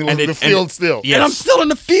partying and it was And in it- the field and- still. yeah. and I'm still in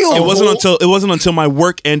the field. It wasn't until my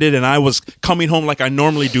work ended and I was coming home like I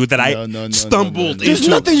normally do that I No, stumbled. no. There's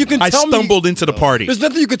nothing you can I tell me. stumbled into the party. There's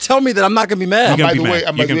nothing you could tell me that I'm not gonna be mad. You're By gonna the be way, mad.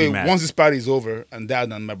 and You're by the gonna way, be mad. once this party is over and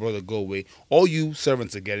dad and my brother go away, all you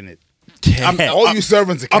servants are getting it. I'm- All you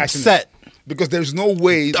servants are cashing upset. it. Because there's no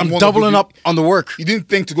way. I'm one of doubling you- up on the work. You didn't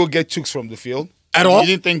think to go get chooks from the field At all? You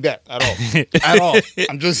didn't think that at all. At all.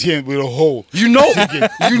 I'm just here with a hole. You know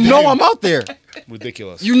I'm out there.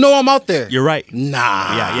 Ridiculous. You know I'm out there. You're right.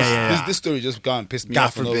 Nah. Yeah. This story just gone pissed me God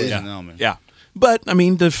off for no forbid. reason Yeah. now, man. Yeah. But I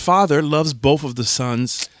mean, the father loves both of the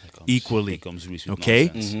sons equally. Here comes Reese with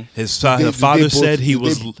Okay. nonsense. His Do they- the do father they both- said he do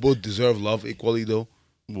was. They both deserve love equally, though.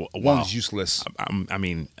 Wow. One's useless. I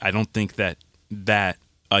mean, I don't think that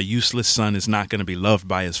a useless son is not going to be loved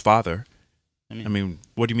by his father. I mean,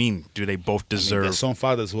 what do you mean? Do they both deserve? There's some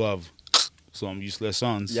fathers who have some useless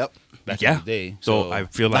sons. Yep. Back yeah. in the day. So I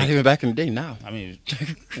feel Not like even back in the day now. I mean,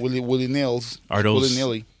 Willie Nils. are those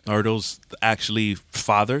Willy-nilly. are those actually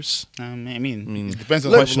fathers? I mean, mean, it depends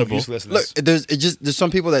on look- the level of questionable. Look, uselessness. there's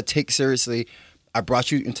some people that take seriously. I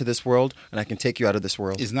brought you into this world, and I can take you out of this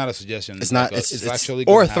world. It's not a suggestion. It's not. like It's actually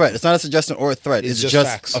or a gonna threat. happen. It's not a suggestion or a threat. It's It's just just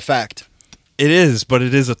facts. a fact. It is, but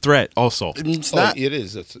it is a threat also. It's Oh, not. it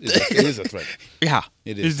is. It is a threat. Yeah,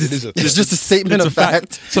 It is. It is a It's just a statement it's of a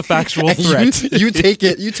fact. fact. It's a factual And threat. You take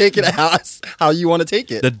it. You take it how you want to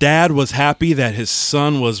take it. The dad was happy that his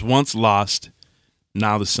son was once lost.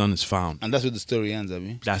 Now the son is found. And that's where the story ends, I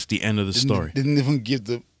mean. That's the end of the story. Didn't even give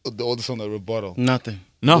the older son a rebuttal. Nothing.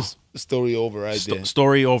 No, The story over right there.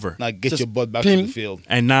 story over. Now get Just your butt back ping. to the field.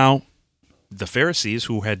 And now the Pharisees,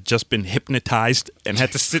 who had just been hypnotized and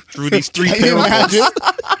had to sit through these three Can you parables. imagine?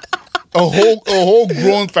 A whole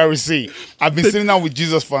grown Pharisee. I've been sitting down with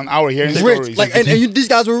Jesus for an hour hearing Rich. stories. Like, and these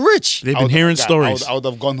guys were rich. They've I been would- hearing God, stories. I would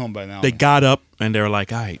have gone home by now. They got up and they were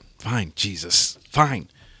like, all right, fine, Jesus, fine.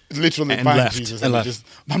 literally and fine left. Jesus. And And left. just,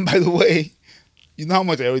 and by the way, you know how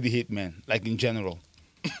much I already hate men, like in general.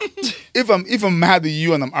 if I'm mad at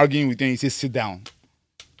you and I'm arguing with you and you say sit down,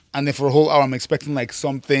 and then for a whole hour I'm expecting like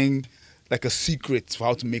something like a secret for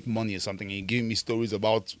how to make money or something. And he gave me stories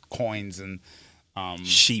about coins and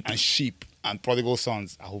Sheep. and prodigal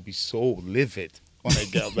sons. I will be so livid when I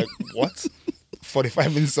get like, what?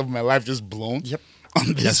 45 minutes of my life just blown. Yep. On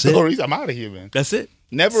these That's it. stories. I'm out of here, man. That's it.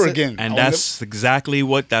 Never That's it. again. And that's exactly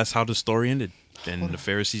that's how the story ended. And the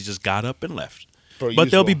Pharisees just got up and left. Per But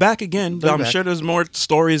they'll usual. be back again. They'll I'm be back. sure there's more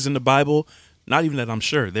stories in the Bible. Not even that I'm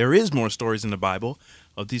sure. There is more stories in the Bible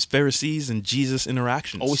of these Pharisees and Jesus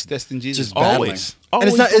interactions. always testing Jesus. Just battling. Always. And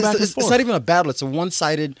it's Always not. go back and It's forth. not even a battle. It's a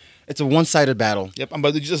one-sided. It's a one-sided battle. Yep, and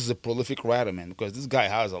but Jesus is a prolific writer, man, because this guy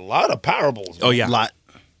has a lot of parables. Oh, man. yeah. Lot.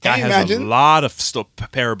 Guy Can you has imagine? a lot of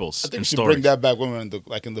parables I think and we should stories. bring that back when we're in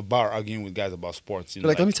the bar arguing with guys about sports. You know,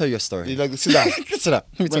 Like, let me tell you a story. you like sit down. Sit up.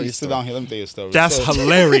 Let me tell Bring, you a sit story. down here. Let me tell you a story. That's So,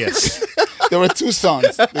 hilarious. there were two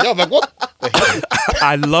sons. The guy was like, "What the hell?"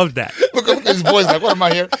 I love that. Look at his voice. Like, what am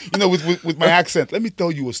I here? You know, with my accent. Let me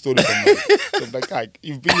tell you a story from me. So I'm like, "God,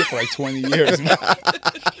 you've been here for like 20 years, man."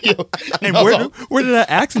 Yo, And no, where did that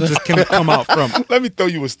accent just come out from? let me tell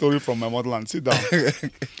you a story from my motherland. Sit down.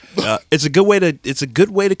 It's a good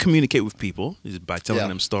way to communicate with people is by telling Yeah.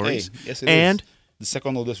 them stories. Hey, yes, it and is. The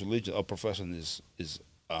second oldest religion or profession is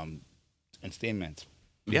entertainment.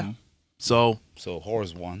 yeah. So So horror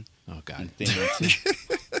is one. oh god. Entertainment two.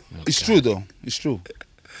 It's true though. It's true.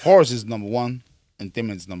 Horror is number one.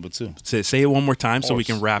 Entertainment is number two. Say it one more time so we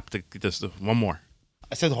can Horse. wrap this one more.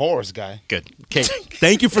 I said horrors, guy. Good. Okay.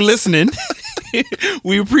 Thank you for listening.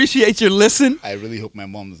 We appreciate your listen. I really hope my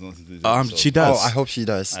mom doesn't listen to this. episode. She does. Oh, I hope she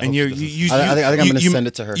does. I And hope you, she doesn't. you, I think I'm you- gonna you- send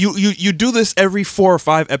it to her. You do this every 4 or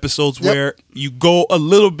 5 episodes Yep. where you go a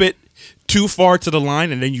little bit too far to the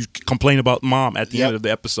line and then you complain about mom at the Yep. end of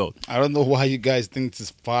the episode. I don't know why you guys think this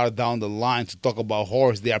is far down the line to talk about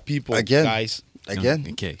horrors. They are people, Again. guys. Again.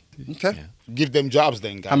 Okay. Okay. Give them jobs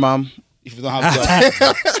then, guys. Hi, Mom. If you don't have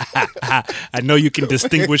jobs, I know you can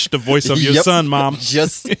distinguish the voice of your Yep. son, mom.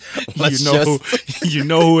 Just let's you know just. you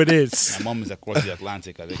know who it is. my mom is across the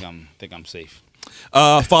Atlantic. I think I'm safe.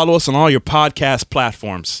 Follow us on all your podcast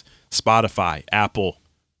platforms: Spotify, Apple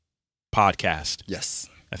Podcast. Yes.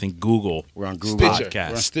 I think Google. We're on Google. Stitcher. Podcast.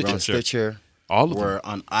 We're on Stitcher. We're on Stitcher. All of We're them.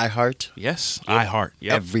 on iHeart. Yes, iHeart.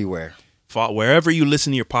 Yep. Everywhere. Wherever you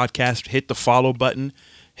listen to your podcast, hit the follow button,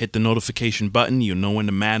 hit the notification button. You know when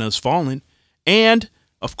the manna is falling. And,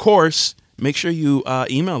 of course, make sure you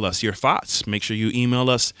email us your thoughts. Make sure you email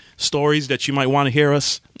us stories that you might want to hear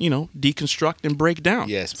us, deconstruct and break down.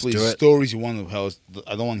 Yes, please. do it. Stories you want to tell us.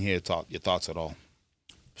 I don't want to hear your thoughts at all.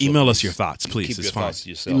 So Email us please, your thoughts, please. Keep It's your fine. thoughts to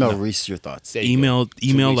yourself. Email Reese your thoughts. There you go.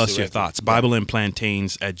 Email To us Reese your directly. thoughts.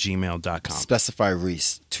 BibleandPlantains@gmail.com. Specify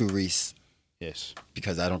Reese to Reese Yes.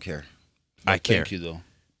 because I don't care. I care. Thank you, though.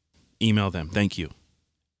 Email them. Thank you.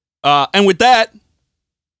 And with that,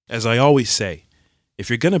 as I always say, if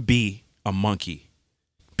you're going to be a monkey,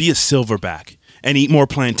 be a silverback and eat more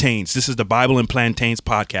plantains. This is the Bible and Plantains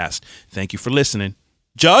podcast. Thank you for listening.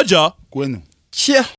 Jaja. Bueno. Cheer.